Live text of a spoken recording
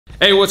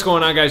Hey, what's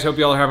going on, guys? Hope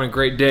you all are having a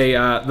great day.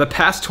 The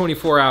past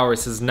 24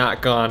 hours has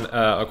not gone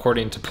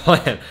according to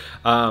plan.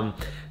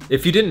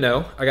 If you didn't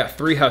know, I got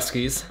 3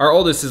 Huskies. Our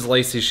oldest is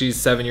Lacey,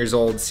 she's 7 years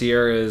old.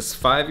 Sierra is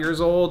 5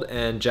 years old,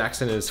 and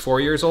Jackson is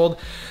 4 years old.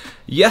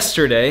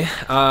 Yesterday,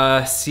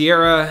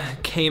 Sierra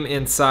came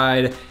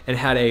inside and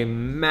had a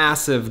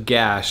massive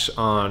gash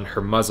on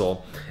her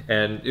muzzle.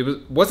 And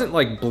it wasn't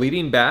like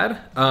bleeding bad,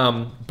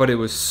 but it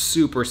was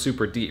super,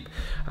 super deep.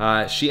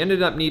 She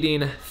ended up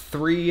needing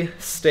 3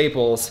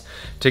 staples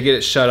to get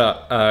it shut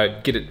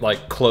up, get it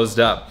like closed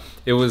up.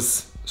 It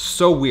was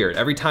so weird.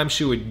 Every time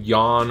she would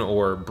yawn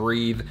or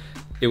breathe,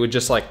 it would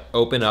just like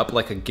open up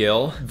like a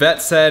gill.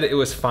 Vet said it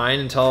was fine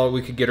until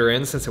we could get her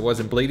in since it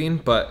wasn't bleeding,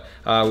 but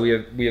we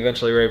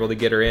eventually were able to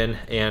get her in,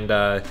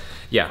 and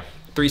yeah,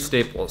 3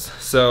 staples.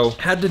 So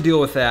had to deal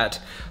with that.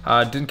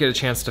 Didn't get a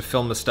chance to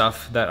film the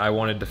stuff that I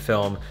wanted to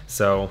film,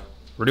 so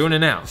we're doing it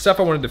now. Stuff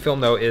I wanted to film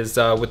though is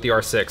with the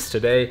R6.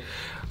 Today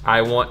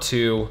I want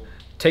to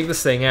take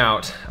this thing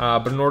out,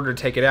 but in order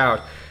to take it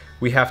out,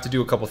 we have to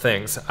do a couple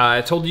things.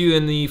 I told you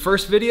in the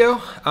first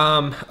video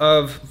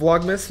of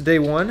Vlogmas Day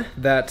 1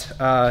 that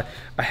I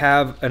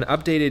have an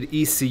updated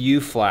ECU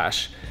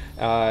flash.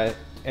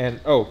 And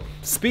oh,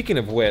 speaking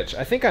of which,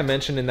 I think I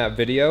mentioned in that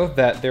video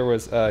that there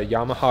was a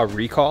Yamaha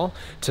recall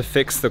to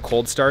fix the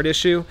cold start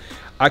issue.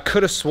 I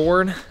could have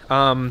sworn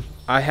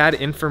I had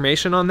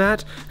information on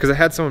that because I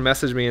had someone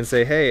message me and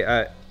say, hey,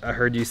 I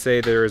heard you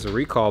say there is a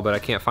recall, but I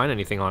can't find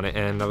anything on it.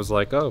 And I was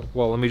like, oh,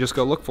 well, let me just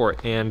go look for it.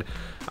 And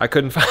I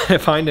couldn't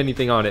find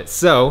anything on it.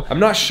 So I'm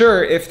not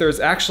sure if there's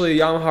actually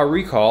a Yamaha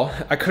recall.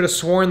 I could have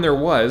sworn there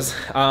was,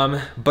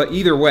 but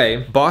either way,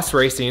 Boss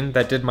Racing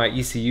that did my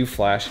ECU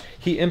flash,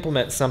 he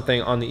implements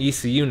something on the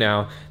ECU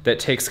now that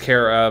takes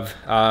care of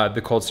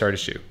the cold start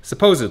issue,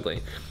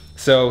 supposedly.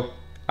 So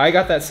I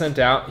got that sent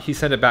out. He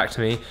sent it back to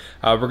me.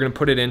 We're gonna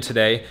put it in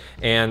today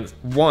and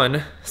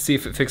see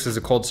if it fixes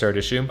a cold start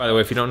issue. By the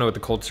way, if you don't know what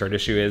the cold start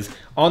issue is,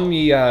 on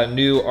the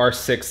new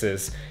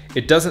R6s,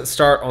 it doesn't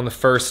start on the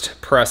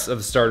first press of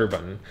the starter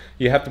button.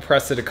 You have to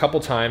press it a couple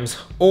times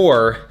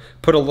or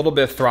put a little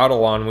bit of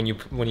throttle on when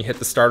you hit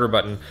the starter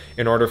button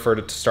in order for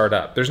it to start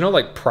up. There's no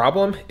like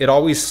problem. It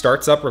always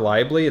starts up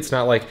reliably. It's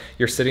not like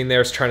you're sitting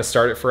there trying to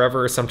start it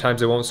forever.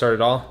 Sometimes it won't start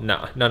at all.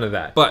 No, none of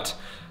that. But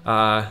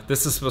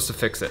this is supposed to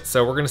fix it.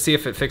 So we're gonna see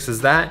if it fixes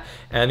that.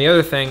 And the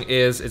other thing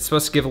is it's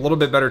supposed to give a little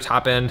bit better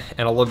top end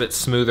and a little bit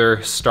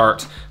smoother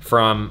start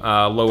from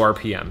low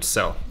RPMs.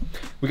 So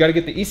we got to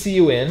get the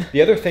ECU in.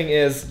 The other thing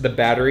is the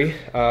battery.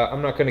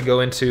 I'm not going to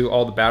go into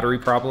all the battery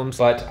problems,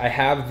 but I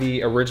have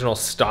the original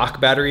stock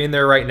battery in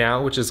there right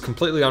now, which is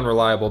completely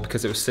unreliable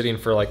because it was sitting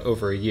for like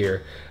over a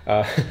year.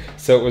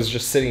 So it was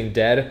just sitting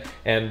dead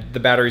and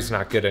the battery's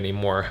not good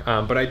anymore.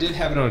 But I did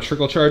have it on a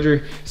trickle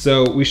charger,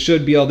 so we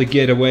should be able to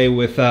get away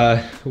with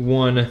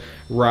one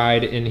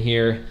ride in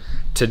here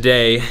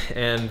today,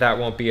 and that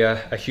won't be a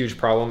huge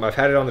problem. I've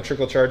had it on the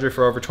trickle charger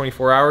for over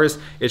 24 hours.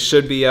 It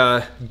should be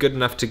good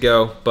enough to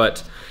go,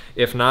 but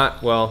if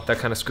not, well, that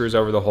kind of screws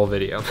over the whole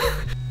video.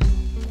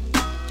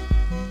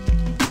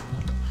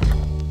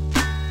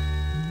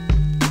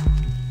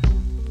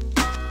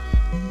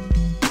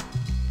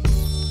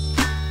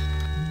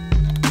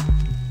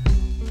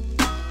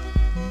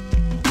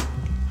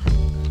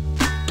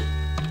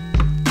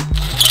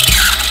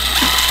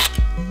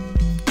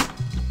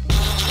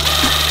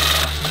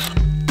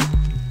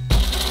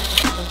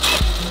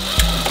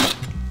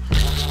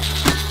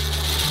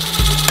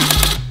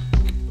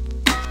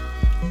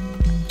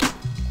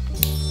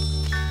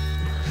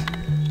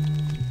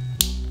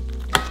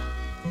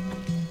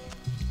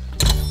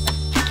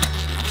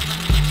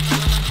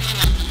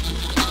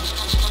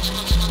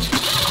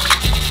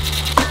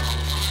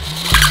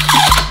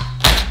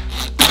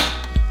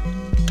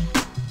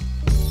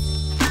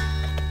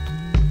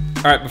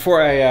 All right,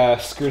 before I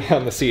screw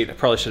down the seat, I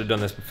probably should have done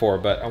this before,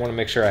 but I want to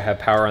make sure I have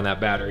power on that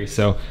battery.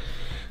 So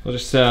we'll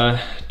just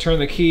turn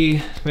the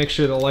key, make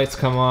sure the lights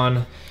come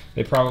on.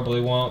 They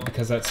probably won't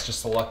because that's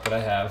just the luck that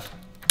I have.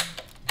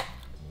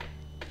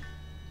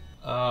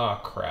 Oh,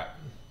 crap.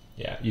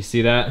 Yeah, you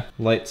see that?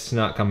 Light's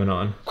not coming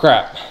on.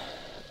 Crap.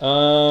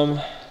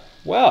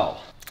 Well,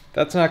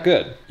 that's not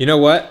good. You know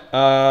what?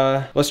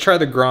 Let's try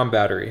the Grom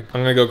battery.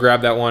 I'm gonna go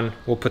grab that one.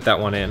 We'll put that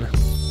one in.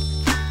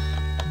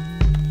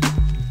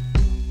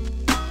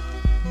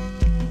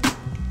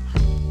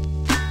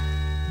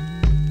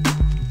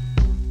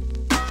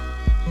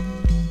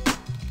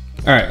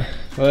 All right,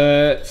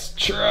 let's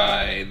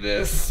try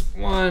this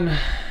one.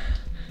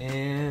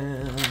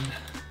 And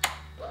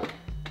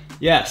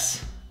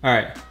yes, all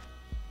right.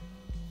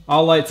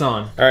 All lights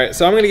on. All right,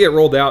 so I'm gonna get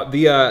rolled out.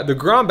 The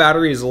Grom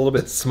battery is a little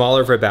bit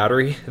smaller of a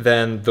battery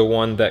than the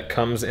one that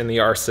comes in the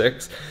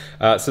R6.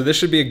 So this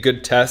should be a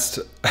good test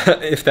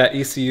if that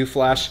ECU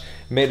flash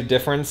made a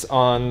difference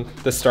on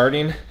the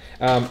starting.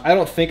 I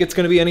don't think it's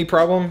gonna be any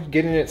problem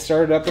getting it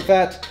started up with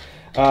that.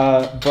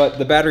 But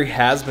the battery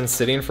has been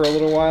sitting for a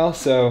little while,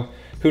 so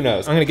who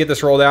knows. I'm gonna get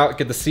this rolled out,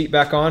 get the seat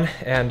back on,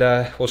 and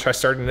we'll try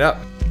starting it up.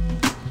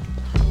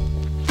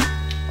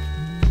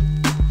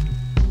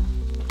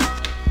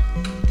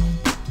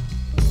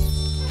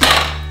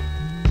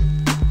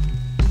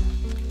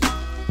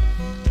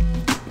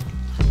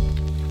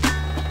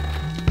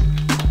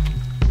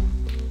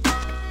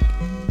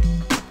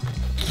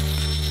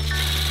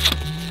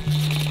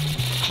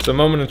 So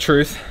moment of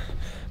truth,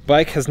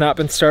 bike has not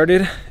been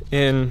started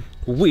in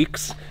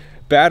weeks.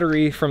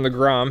 Battery from the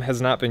Grom has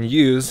not been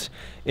used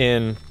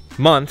in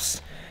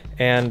months.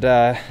 And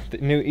the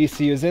new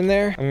ECU is in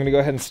there. I'm gonna go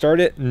ahead and start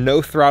it.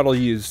 No throttle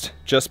used,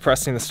 just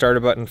pressing the starter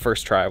button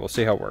first try. We'll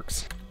see how it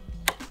works.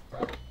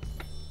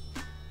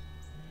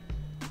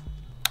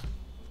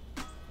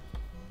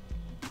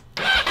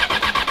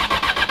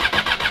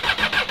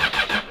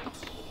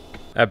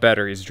 That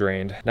battery's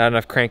drained. Not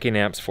enough cranking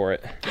amps for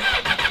it.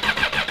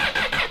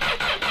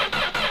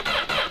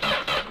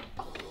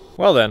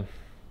 Well then,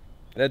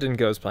 that didn't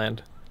go as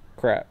planned.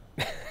 Crap.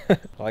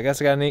 Well, I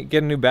guess I gotta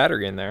get a new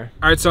battery in there.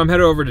 All right, so I'm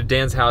headed over to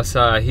Dan's house.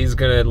 He's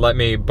gonna let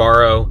me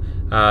borrow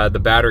the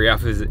battery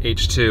off his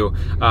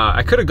H2.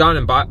 I could have gone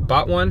and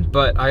bought one,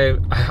 but I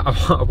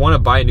want to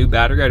buy a new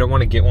battery. I don't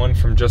want to get one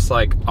from just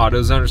like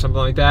AutoZone or something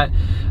like that.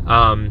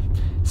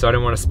 So I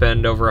didn't want to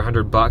spend over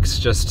 $100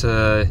 just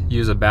to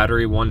use a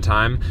battery one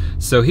time.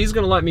 So he's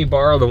gonna let me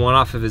borrow the one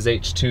off of his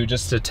H2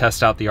 just to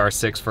test out the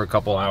R6 for a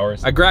couple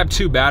hours. I grabbed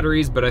 2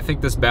 batteries, but I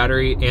think this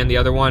battery and the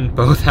other one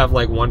both have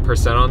like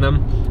 1% on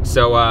them.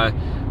 So I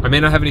may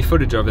not have any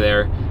footage over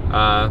there,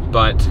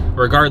 but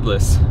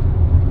regardless,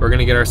 we're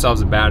gonna get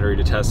ourselves a battery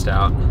to test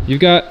out.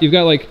 You've got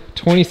like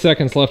 20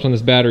 seconds left on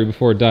this battery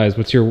before it dies.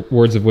 What's your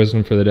words of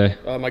wisdom for the day?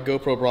 My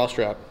GoPro bra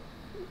strap.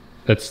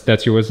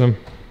 That's your wisdom?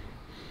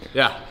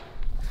 Yeah.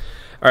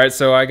 All right,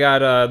 so I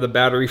got the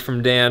battery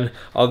from Dan.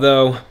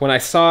 Although when I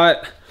saw it,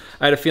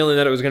 I had a feeling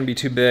that it was gonna be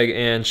too big,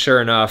 and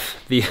sure enough,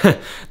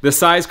 the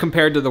size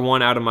compared to the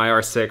one out of my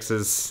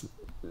R6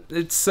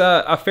 it's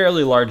a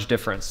fairly large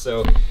difference.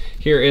 So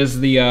here is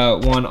the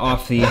one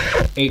off the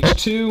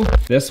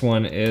H2. This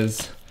one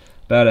is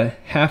about a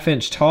 ½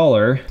 inch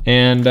taller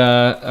and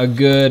a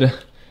good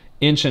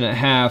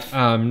 1.5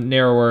 inch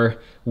narrower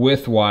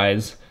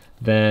width-wise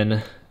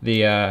than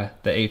the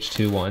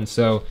H2 one.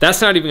 So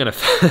that's not even gonna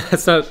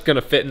that's not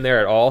gonna fit in there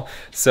at all.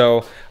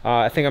 So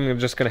I think I'm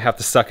just gonna have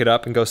to suck it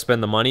up and go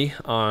spend the money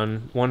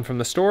on one from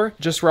the store.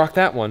 Just rock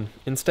that one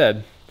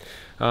instead.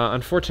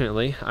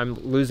 Unfortunately, I'm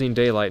losing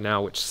daylight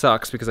now, which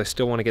sucks because I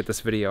still want to get this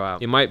video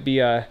out. It might be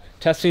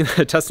testing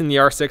the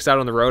R6 out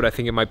on the road. I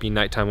think it might be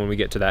nighttime when we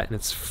get to that, and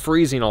it's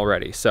freezing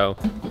already. So,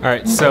 all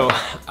right, so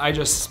I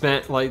just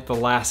spent like the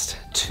last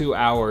 2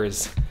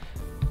 hours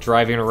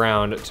driving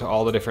around to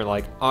all the different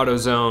like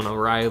AutoZone,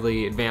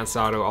 O'Reilly, Advanced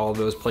Auto, all of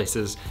those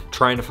places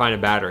trying to find a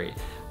battery.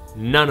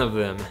 None of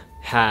them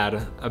had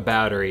a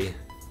battery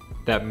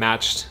that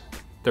matched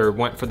or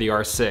went for the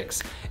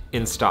R6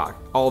 in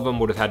stock. All of them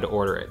would have had to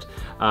order it.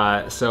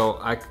 So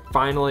I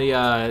finally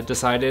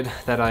decided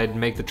that I'd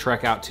make the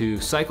trek out to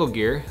Cycle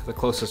Gear, the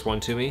closest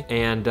one to me,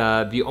 and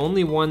the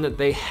only one that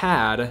they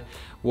had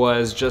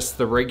was just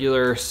the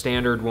regular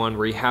standard one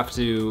where you have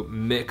to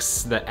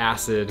mix the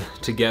acid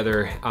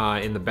together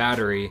in the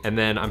battery, and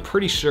then I'm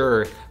pretty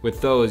sure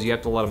with those you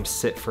have to let them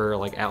sit for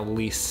like at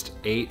least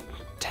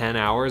 8-10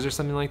 hours or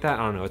something like that.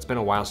 I don't know, it's been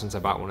a while since I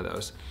bought one of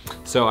those.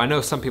 So I know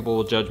some people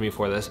will judge me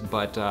for this,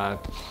 but I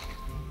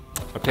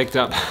picked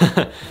up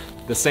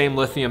the same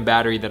lithium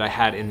battery that I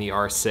had in the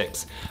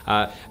R6.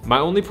 My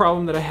only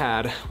problem that I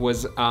had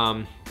was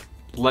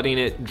letting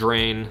it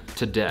drain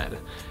to dead.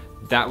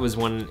 That was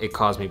when it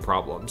caused me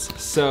problems.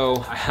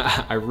 So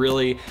I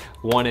really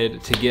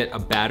wanted to get a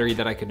battery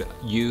that I could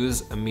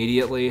use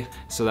immediately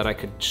so that I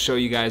could show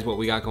you guys what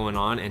we got going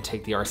on and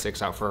take the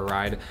R6 out for a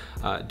ride,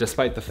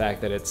 despite the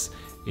fact that it's,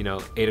 you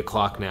know, 8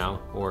 o'clock now,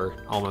 or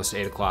almost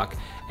 8 o'clock,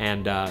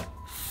 and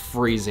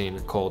freezing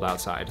cold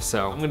outside.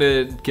 So I'm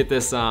gonna get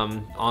this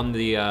on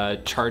the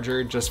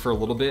charger just for a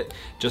little bit,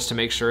 just to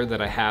make sure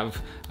that I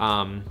have,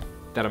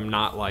 that I'm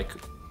not like,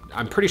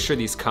 I'm pretty sure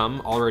these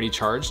come already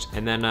charged,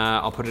 and then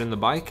I'll put it in the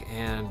bike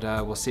and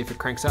we'll see if it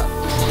cranks up.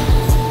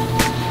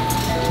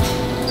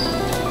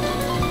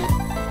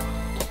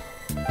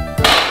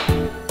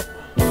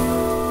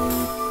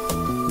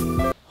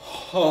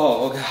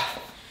 Oh God,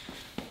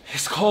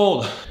 it's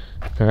cold.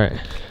 All right,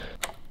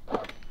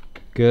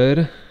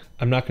 good.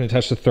 I'm not gonna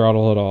touch the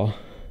throttle at all.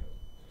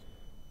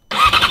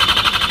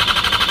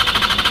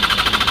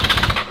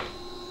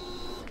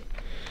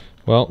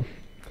 Well,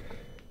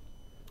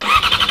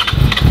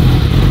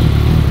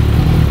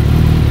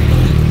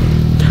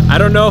 I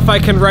don't know if I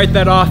can write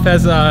that off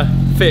as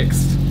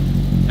fixed.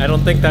 I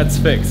don't think that's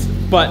fixed,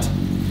 but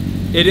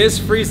it is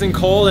freezing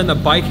cold and the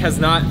bike has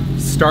not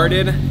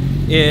started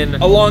in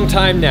a long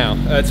time now.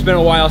 It's been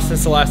a while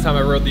since the last time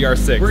I rode the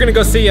R6. We're gonna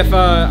go see if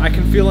I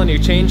can feel any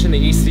change in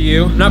the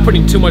ECU. I'm not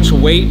putting too much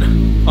weight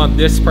on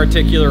this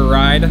particular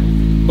ride,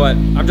 but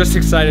I'm just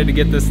excited to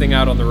get this thing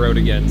out on the road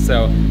again.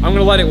 So I'm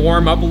gonna let it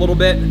warm up a little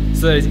bit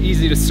so that it's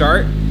easy to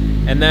start,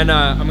 and then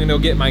I'm gonna go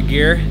get my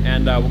gear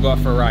and we'll go out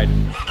for a ride.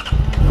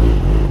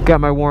 Got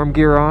my warm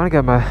gear on. I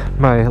got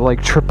my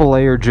like triple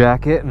layer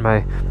jacket and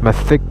my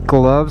thick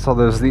gloves.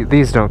 Although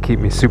these don't keep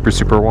me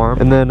super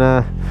warm. And then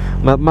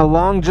my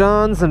long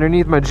johns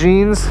underneath my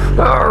jeans.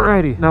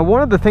 Alrighty. Now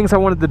one of the things I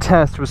wanted to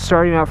test was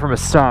starting out from a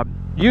stop.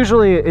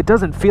 Usually it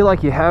doesn't feel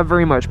like you have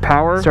very much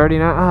power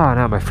starting out. Oh,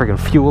 now my freaking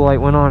fuel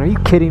light went on. Are you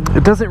kidding me?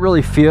 It doesn't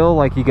really feel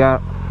like you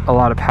got a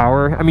lot of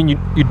power. I mean,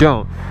 you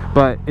don't,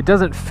 but it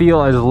doesn't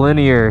feel as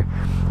linear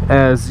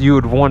as you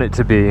would want it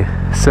to be.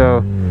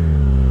 So,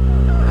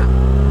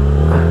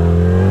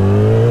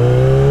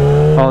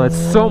 oh, that's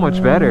so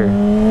much better.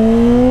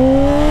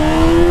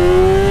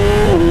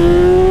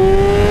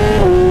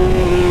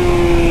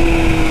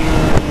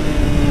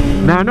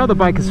 Now I know the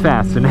bike is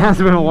fast, and it has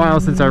been a while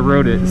since I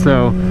rode it,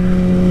 so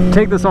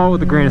take this all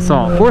with a grain of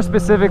salt. More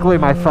specifically,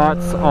 my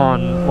thoughts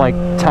on like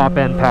top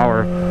end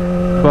power.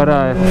 But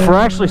for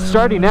actually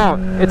starting out,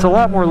 it's a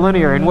lot more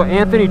linear. And what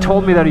Anthony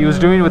told me that he was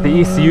doing with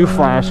the ECU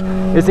flash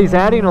is he's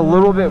adding a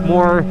little bit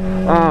more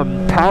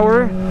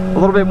power, a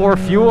little bit more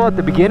fuel at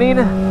the beginning,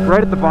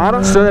 right at the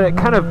bottom, so that it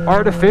kind of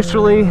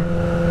artificially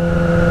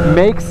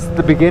makes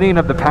the beginning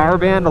of the power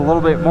band a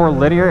little bit more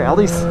linear. At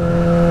least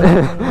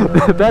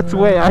that's the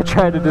way I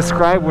tried to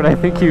describe what I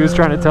think he was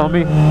trying to tell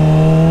me.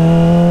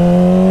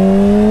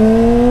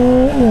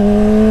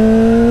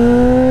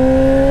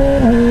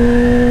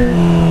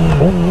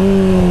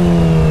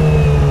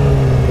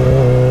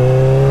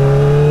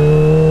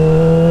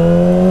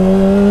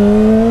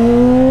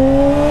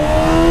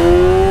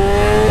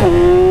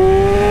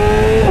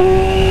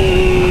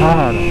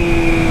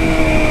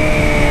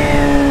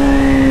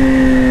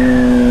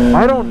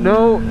 I don't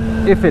know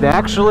if it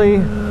actually,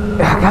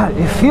 God,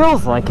 it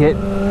feels like it.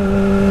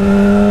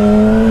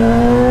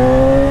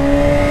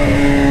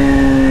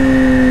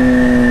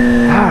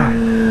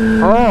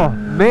 Oh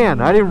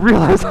man, I didn't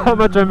realize how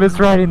much I missed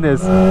riding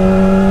this.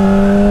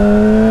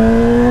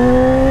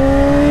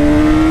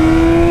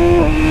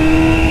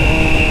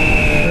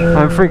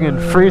 I'm freaking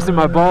freezing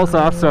my balls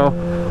off, so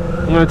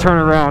I'm gonna turn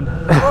around.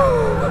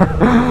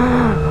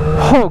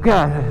 Oh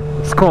God,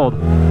 it's cold.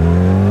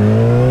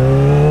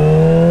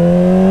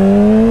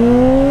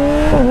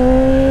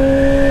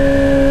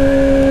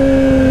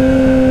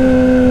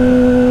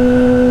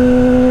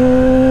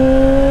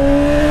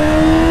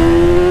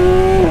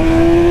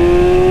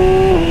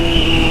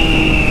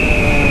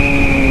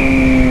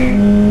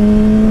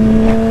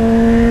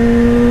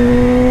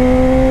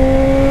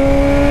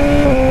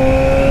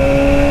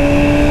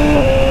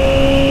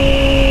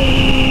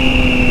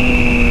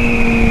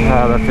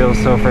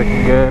 Feels so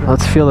freaking good.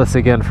 Let's feel this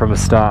again from a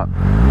stop.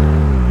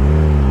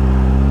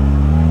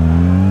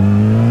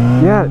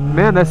 Yeah,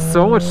 man, that's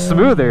so much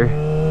smoother.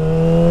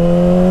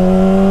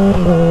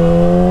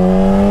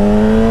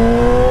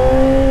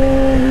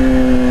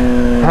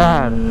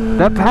 God,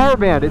 that power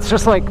band, it's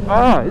just like,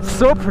 oh, it's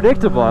so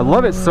predictable. I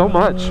love it so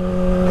much.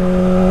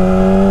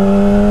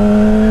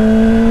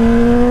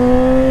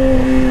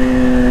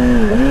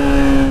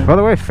 By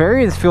the way,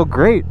 fairies feel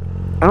great.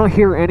 I don't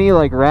hear any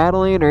like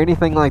rattling or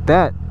anything like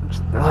that.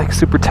 They're like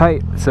super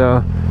tight,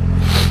 so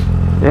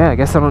yeah, I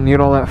guess I don't need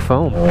all that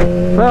foam.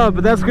 Well,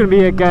 but that's gonna be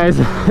it, guys.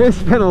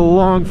 It's been a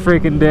long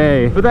freaking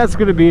day, but that's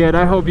gonna be it.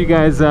 I hope you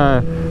guys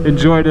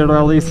enjoyed it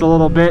at least a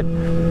little bit.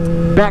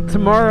 Back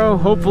tomorrow,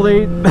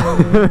 hopefully,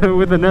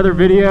 with another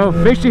video.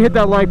 Make sure you hit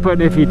that like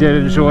button if you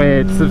did enjoy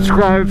it.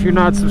 Subscribe if you're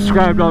not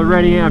subscribed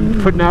already. I'm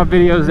putting out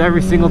videos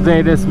every single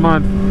day this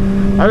month.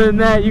 Other than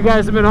that, you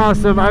guys have been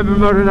awesome. I've been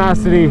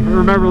Motonosity.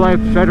 Remember,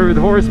 life's better with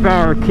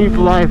horsepower. Keep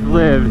life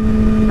lived.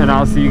 And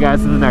I'll see you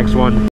guys in the next one.